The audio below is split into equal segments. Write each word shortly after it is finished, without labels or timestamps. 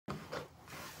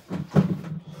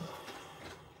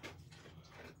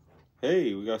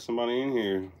Hey, we got somebody in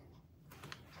here.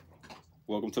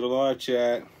 Welcome to the live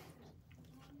chat.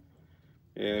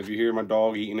 Yeah, if you hear my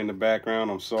dog eating in the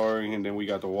background, I'm sorry. And then we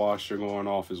got the washer going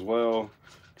off as well.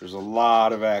 There's a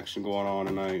lot of action going on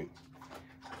tonight.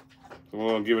 So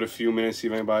we're gonna give it a few minutes, see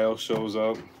if anybody else shows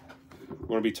up. We're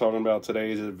gonna be talking about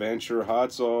today's Adventure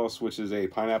hot sauce, which is a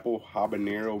pineapple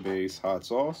habanero based hot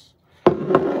sauce.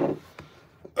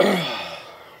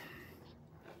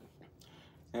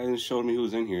 Hasn't showed me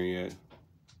who's in here yet.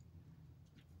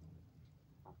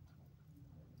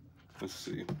 Let's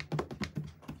see.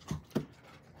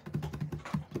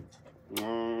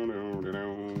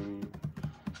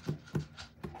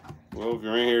 Well, if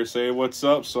you're in here, say what's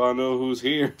up so I know who's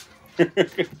here. Oh,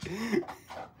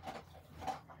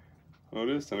 it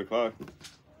is 10 o'clock.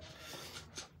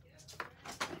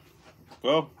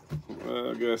 Well,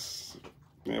 I guess,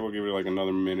 yeah, we'll give it like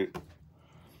another minute.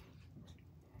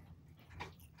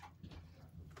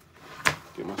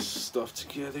 Get my stuff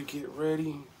together, get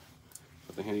ready.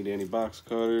 Got the handy dandy box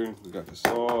cutter. We got the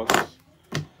sauce.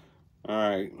 All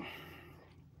right.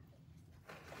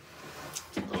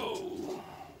 Oh.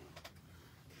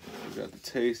 We got the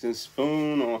tasting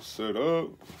spoon all set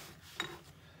up.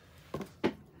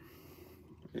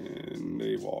 And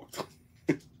they walked.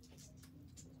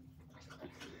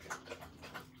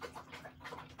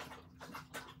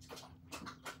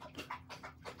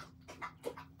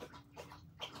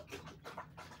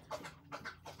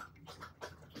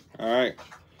 All right.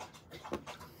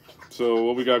 So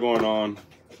what we got going on?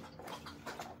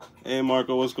 Hey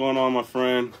Marco, what's going on, my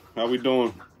friend? How we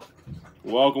doing?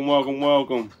 Welcome, welcome,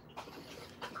 welcome.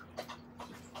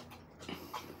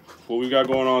 What we got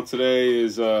going on today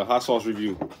is a hot sauce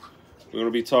review. We're gonna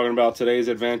be talking about today's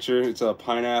adventure. It's a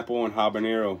pineapple and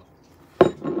habanero.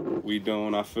 We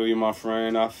doing? I feel you, my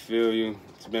friend. I feel you.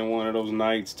 It's been one of those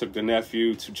nights. Took the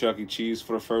nephew to Chuck E. Cheese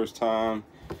for the first time.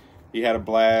 He had a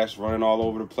blast, running all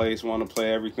over the place, wanting to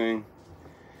play everything.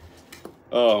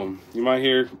 You might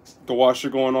hear the washer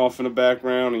going off in the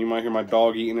background, and you might hear my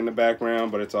dog eating in the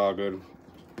background, but it's all good.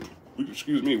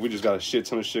 Excuse me, we just got a shit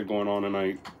ton of shit going on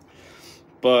tonight.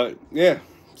 But yeah,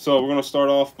 so we're gonna start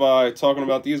off by talking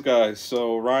about these guys.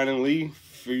 So Ryan and Lee,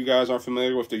 if you guys aren't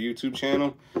familiar with their YouTube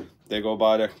channel, they go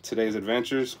by Today's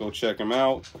Adventures. Go check them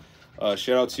out.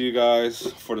 Shout out to you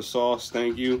guys for the sauce.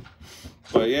 Thank you.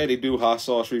 But yeah, they do hot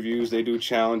sauce reviews. They do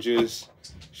challenges.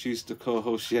 She's the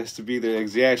co-host. She has to be there.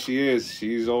 Yeah, she is.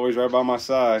 She's always right by my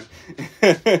side.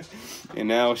 And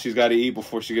now she's got to eat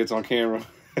before she gets on camera.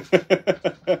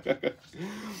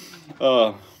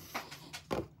 But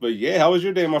yeah, how was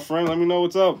your day, my friend? Let me know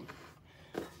what's up.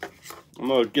 I'm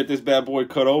going to get this bad boy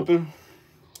cut open.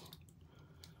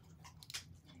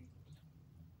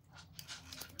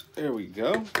 There we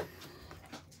go.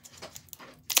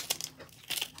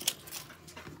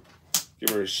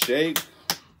 Give her a shake.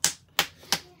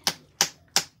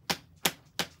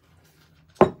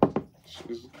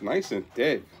 She's nice and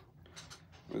thick.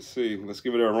 Let's see. Let's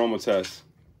give it an aroma test.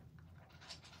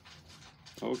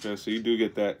 Okay, so you do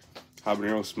get that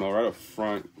habanero smell right up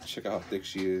front. Check out how thick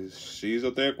she is. She's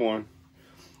a thick one.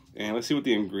 And let's see what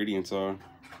the ingredients are.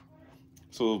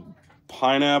 So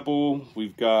pineapple,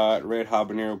 we've got red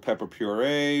habanero pepper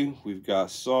puree, we've got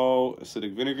salt,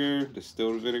 acidic vinegar,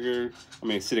 distilled vinegar,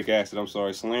 acidic acid, I'm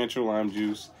sorry, cilantro, lime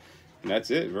juice, and that's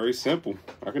it. Very simple.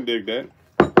 I can dig that.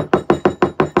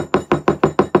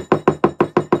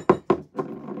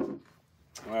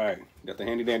 Alright, got the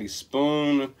handy dandy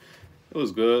spoon. It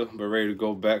was good, but ready to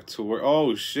go back to work.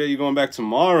 Oh shit, you going back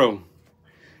tomorrow?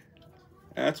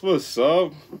 That's what's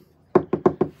up.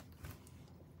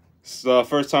 It's the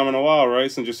first time in a while, right,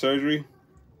 since your surgery?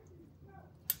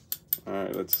 All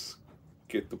right, let's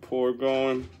get the pour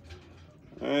going.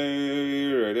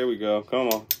 Hey, right, there we go. Come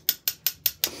on.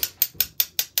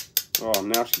 Oh,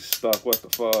 now she's stuck. What the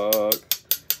fuck?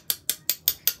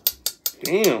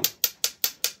 Damn.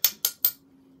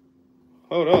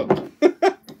 Hold up.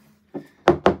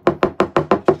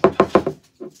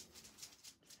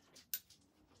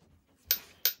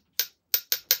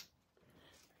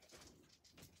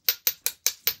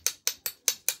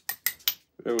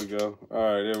 There we go. All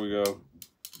right, there we go.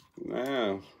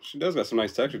 Wow, she does got some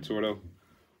nice texture to her, though.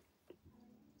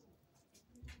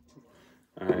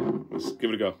 All right, let's give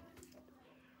it a go.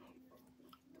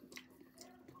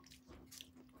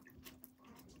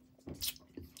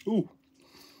 Ooh.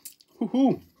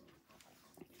 Woohoo.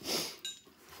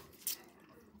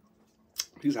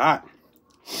 He's hot.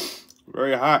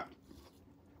 Very hot.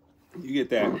 You get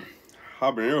that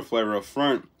habanero flavor up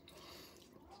front.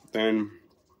 Then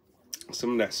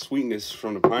some of that sweetness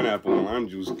from the pineapple and lime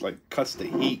juice like cuts the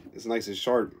heat. It's nice and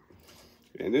sharp.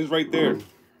 And it's right there.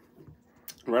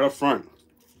 right up front.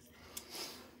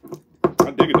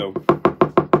 I dig it though.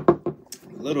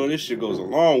 A little of this shit goes a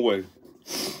long way.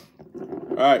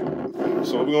 Alright,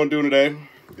 so what we're gonna do today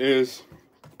is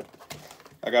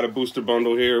I got a booster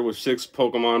bundle here with 6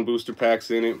 Pokemon booster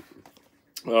packs in it.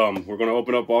 We're gonna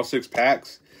open up all 6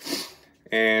 packs,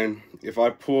 and if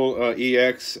I pull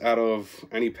EX out of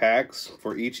any packs,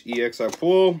 for each EX I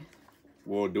pull,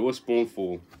 we'll do a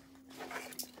spoonful.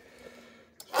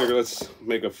 Figure let's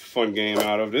make a fun game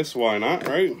out of this. Why not,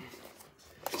 right?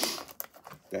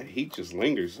 That heat just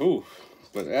lingers. Ooh,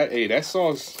 but that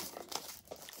sauce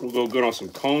will go good on some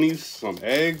conies, some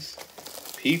eggs,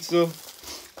 pizza,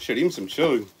 shit, even some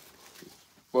chili.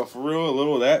 But for real, a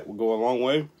little of that will go a long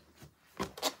way.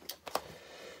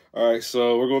 All right,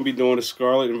 so we're going to be doing the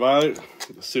Scarlet and Violet,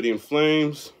 the City in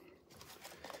Flames.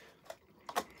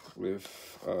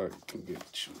 If I can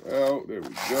get you out, there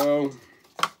we go.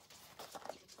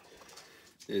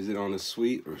 Is it on the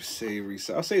sweet or savory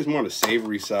side? I'll say it's more on the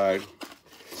savory side.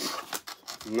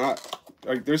 Not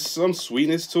like there's some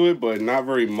sweetness to it, but not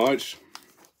very much.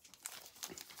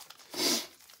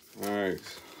 All right,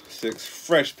 6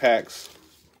 fresh packs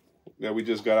that we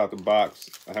just got out the box.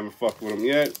 I haven't fucked with them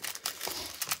yet.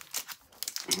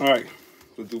 All right,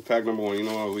 let's do pack number 1. You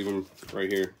know, I'll leave them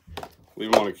right here.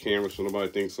 Leave them on the camera so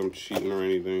nobody thinks I'm cheating or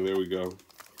anything. There we go.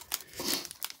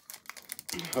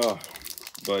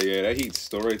 But yeah, that heat's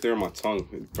still right there on my tongue.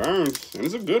 It burns, and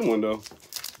it's a good one though.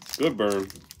 Good burn.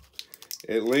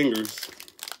 It lingers.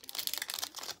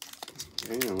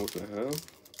 Damn, what the hell?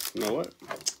 You know what?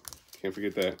 Can't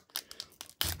forget that.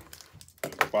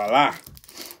 Voila.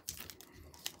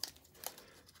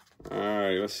 All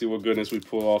right, let's see what goodness we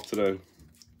pull off today.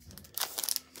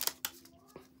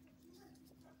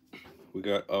 We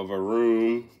got a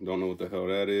Varoom. Don't know what the hell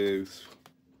that is.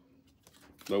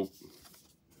 Nope.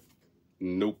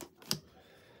 Nope.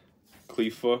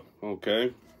 Cleafa.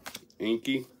 Okay.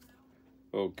 Inky.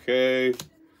 Okay.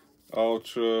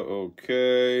 Ultra.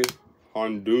 Okay.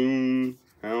 Houndoom.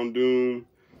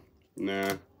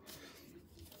 Nah.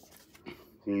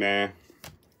 Nah.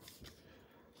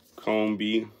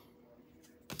 Combee.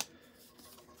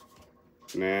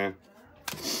 Nah.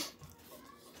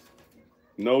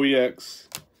 No EX.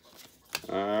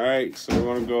 Alright, so we're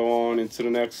going to go on into the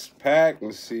next pack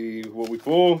and see what we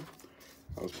pull.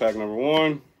 That was pack number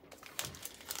 1.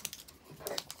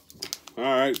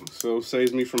 Alright, so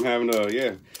saves me from having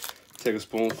to, take a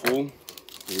spoonful.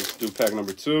 Let's do pack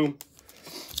number 2.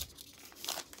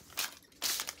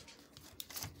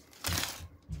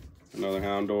 Another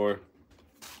Houndour.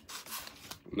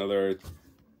 Another,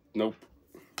 nope.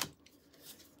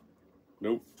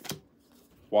 Nope.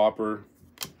 Whopper.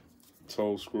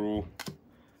 Toedscruel.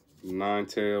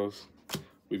 Ninetales.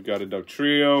 We've got a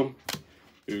Dugtrio.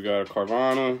 We've got a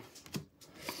Carvanha.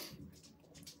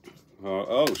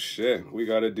 Oh shit, we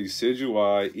got a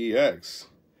Decidueye EX.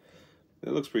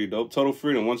 That looks pretty dope. Total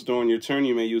Freedom. Once during your turn,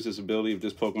 you may use this ability if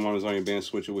this Pokemon is on your bench,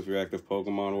 switch it with your active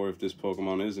Pokemon, or if this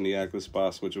Pokemon is in the active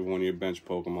spot, switch it with one of your bench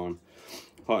Pokemon.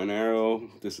 Hunt and Arrow.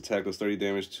 This attack does 30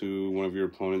 damage to one of your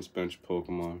opponent's bench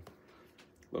Pokemon.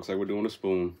 Looks like we're doing a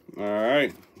spoon.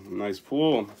 Alright, nice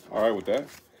pull. Alright with that.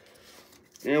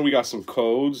 And we got some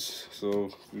codes. So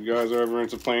if you guys are ever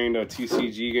into playing the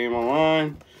TCG game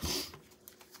online,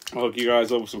 I'll hook you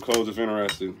guys up with some codes if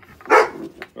interested.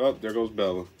 Oh, there goes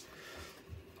Bella.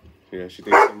 Yeah, she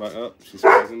thinks somebody up. She's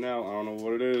spazzing out. I don't know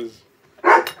what it is.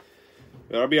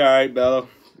 That'll be alright, Bella.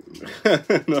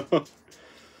 No.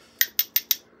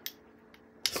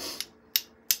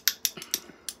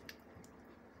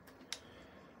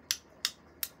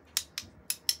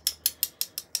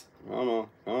 Come on,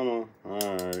 come on.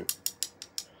 Alright.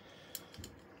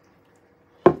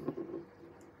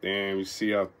 Damn, you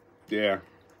see how, yeah.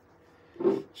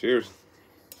 Cheers.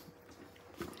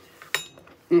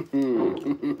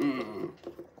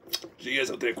 She is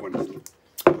a thick one.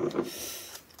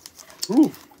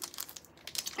 Whew.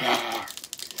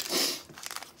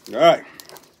 Alright.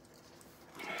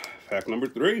 Pack number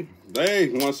 3. Hey,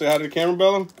 you want to say hi to the camera,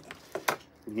 Bella?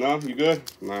 No, you good?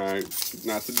 Alright,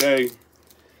 not today.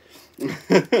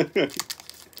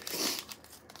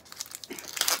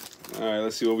 Alright,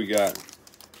 let's see what we got.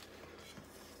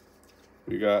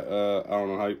 We got, I don't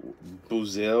know how,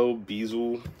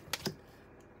 Beazle,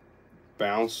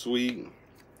 Bounce Sweet,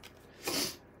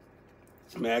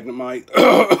 Magnemite,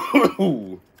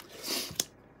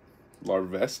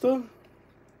 Larvesta,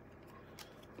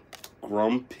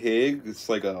 Grumpig, it's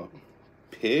like a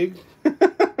pig,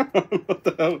 what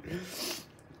the hell,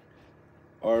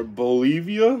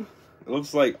 Arbolivia, it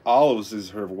looks like olives is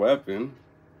her weapon,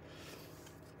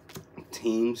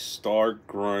 Team Star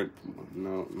Grunt.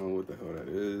 No, know what the hell that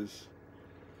is.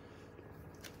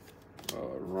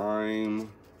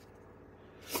 Rhyme.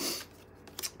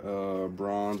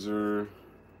 Bronzer.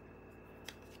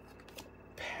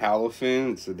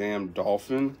 Palafin. It's a damn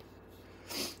dolphin.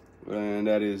 And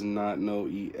that is not no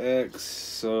EX.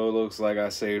 So it looks like I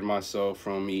saved myself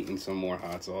from eating some more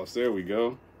hot sauce. There we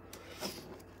go.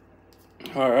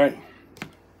 All right.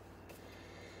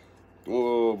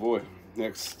 Oh boy.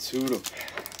 Next to the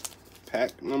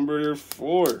pack number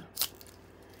 4.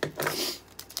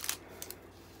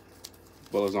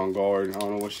 Bella's on guard. I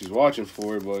don't know what she's watching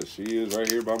for, but she is right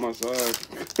here by my side.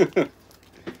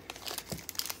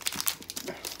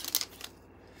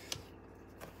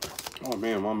 Oh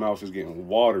man, my mouth is getting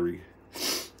watery.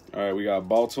 All right, we got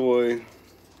Baltoy.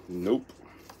 Nope.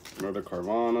 Another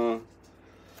Carvana.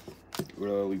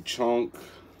 Lechonk.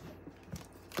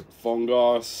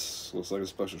 Fungus. Looks like a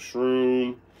special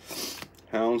shroom.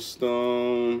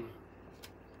 Houndstone.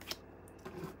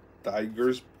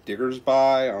 Diggersby.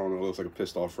 I don't know. Looks like a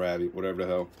pissed off rabbit. Whatever the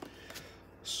hell.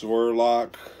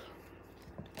 Swirlock.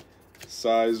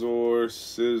 Sizor.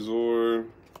 Scizor.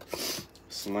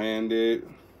 Slanded.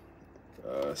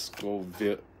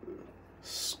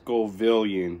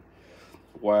 Scovillion.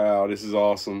 Wow, this is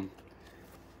awesome.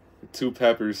 2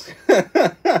 peppers. I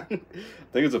think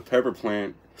it's a pepper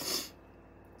plant.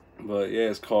 But yeah,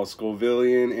 it's called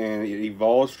Scovillion, and it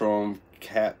evolves from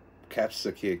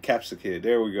Capsicid.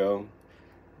 There we go.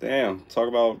 Damn, talk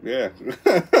about, yeah.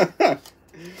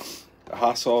 A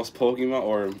hot sauce Pokemon,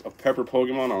 or a pepper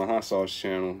Pokemon on a hot sauce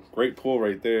channel. Great pull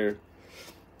right there.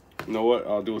 You know what?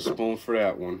 I'll do a spoon for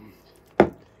that one.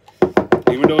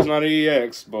 Even though it's not an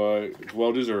EX, but it's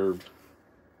well deserved.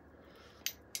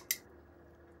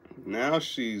 Now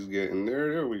she's getting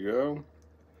there. There we go.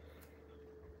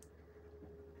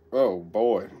 Oh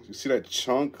boy. You see that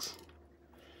chunks?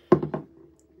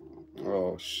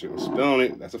 Oh shit, I'm spilling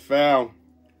it. That's a foul.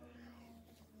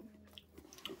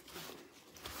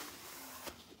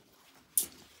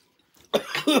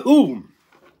 Ooh.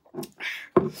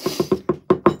 I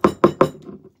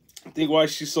think why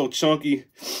she's so chunky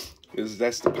is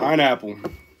that's the pineapple.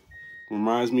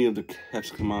 Reminds me of the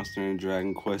Capsicum Monster in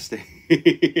Dragon Quest.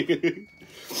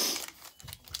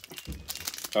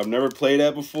 I've never played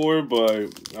that before, but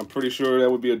I'm pretty sure that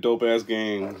would be a dope-ass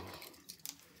game.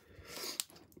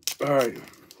 Alright.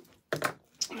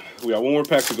 We got one more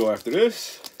pack to go after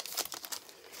this.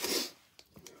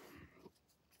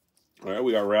 Alright,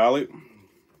 we got Rowlet.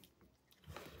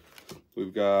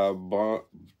 We've got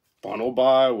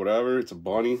Bunnelby, whatever. It's a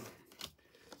bunny.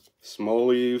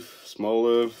 Smoliv.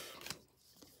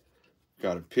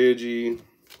 Got a Pidgey.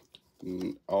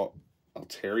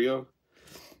 Altaria.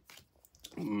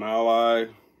 Malai.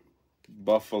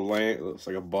 Buffalo. Looks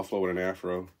like a buffalo with an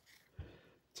afro.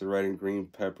 It's a red and green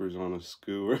peppers on a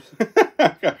skewer. We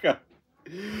got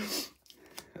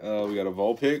a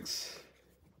Vulpix.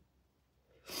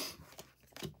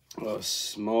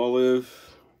 Smoliv.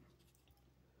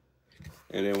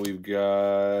 And then we've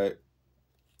got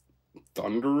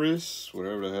Thunderous,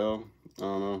 whatever the hell. I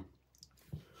don't know.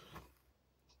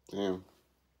 Damn.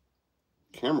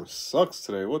 Camera sucks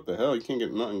today. What the hell? You can't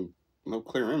get nothing, no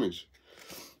clear image.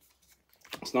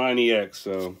 It's not an EX,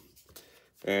 so.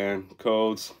 And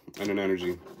codes and an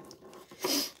energy.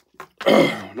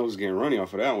 Nose is getting runny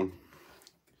off of that one.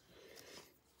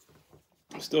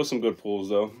 Still some good pulls,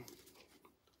 though.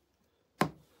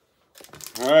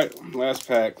 Alright, last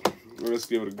pack. Let's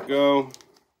give it a go.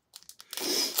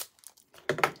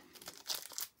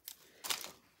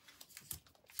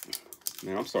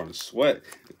 Man, I'm starting to sweat.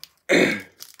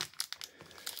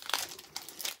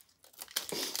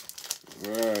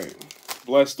 Alright.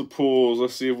 Bless the pools.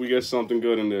 Let's see if we get something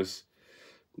good in this.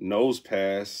 Nose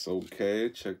pass. Okay,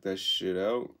 check that shit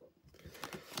out.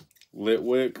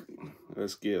 Litwick.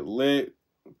 Let's get lit.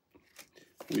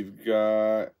 We've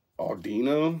got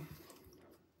Audino.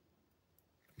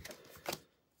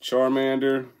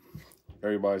 Charmander.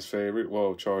 Everybody's favorite.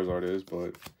 Well, Charizard is,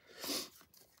 but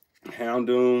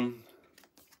Houndoom.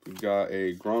 We've got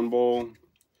a Grunball.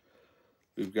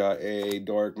 We've got a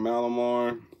Dark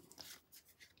Malamar.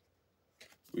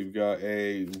 We've got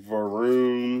a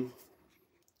Varoon.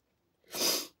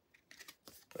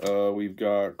 We've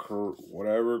got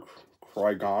Krygonal.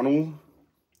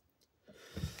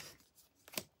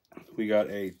 We got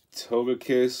a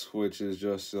Togekiss, which is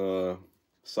just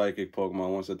psychic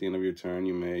Pokemon. Once at the end of your turn,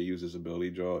 you may use this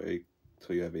ability, draw 8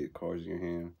 till you have 8 cards in your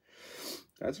hand.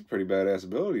 That's a pretty badass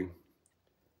ability.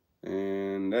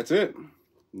 And that's it.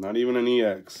 Not even an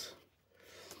EX.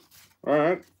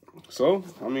 Alright. So,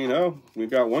 I mean, we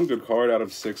got one good card out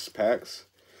of 6 packs.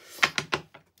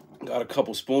 Got a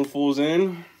couple spoonfuls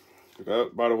in.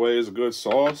 That, by the way, is a good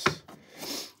sauce.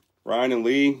 Ryan and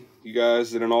Lee, you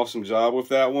guys did an awesome job with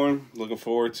that one. Looking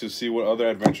forward to see what other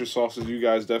adventure sauces you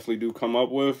guys definitely do come up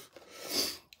with.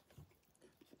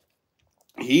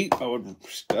 Heat, I would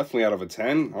definitely, out of a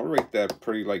 10, I would rate that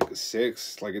pretty like a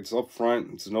 6. Like, it's up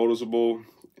front, it's noticeable,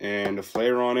 and the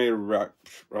flavor on it right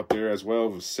up there as well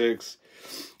with 6.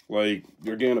 Like,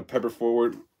 you're getting a pepper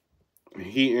forward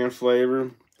heat and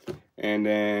flavor, and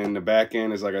then the back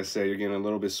end is, like I said, you're getting a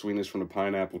little bit sweetness from the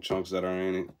pineapple chunks that are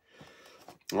in it.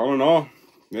 All in all,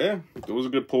 yeah, it was a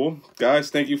good pull. Guys,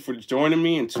 thank you for joining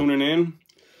me and tuning in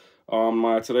on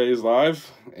my today's live.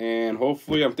 And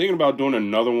hopefully, I'm thinking about doing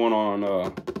another one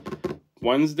on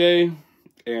Wednesday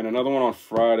and another one on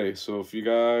Friday. So if you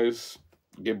guys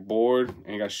get bored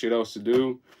and got shit else to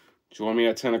do, join me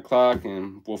at 10 o'clock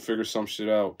and we'll figure some shit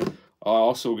out. I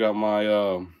also got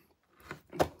my,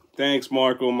 thanks,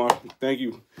 Marco. Thank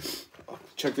you.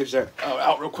 Check this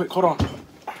out real quick. Hold on.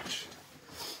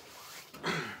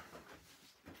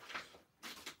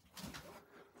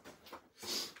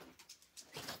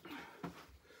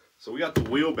 So we got the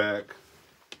wheel back,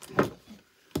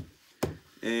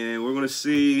 and we're gonna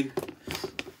see,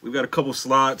 we've got a couple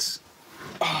slots,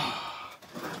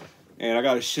 and I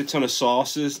got a shit ton of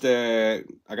sauces that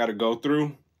I gotta go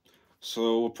through.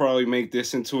 So we'll probably make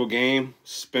this into a game,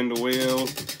 spin the wheel,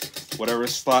 whatever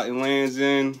slot it lands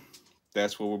in,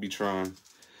 that's what we'll be trying.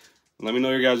 Let me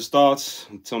know your guys' thoughts.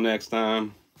 Until next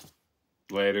time,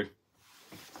 later.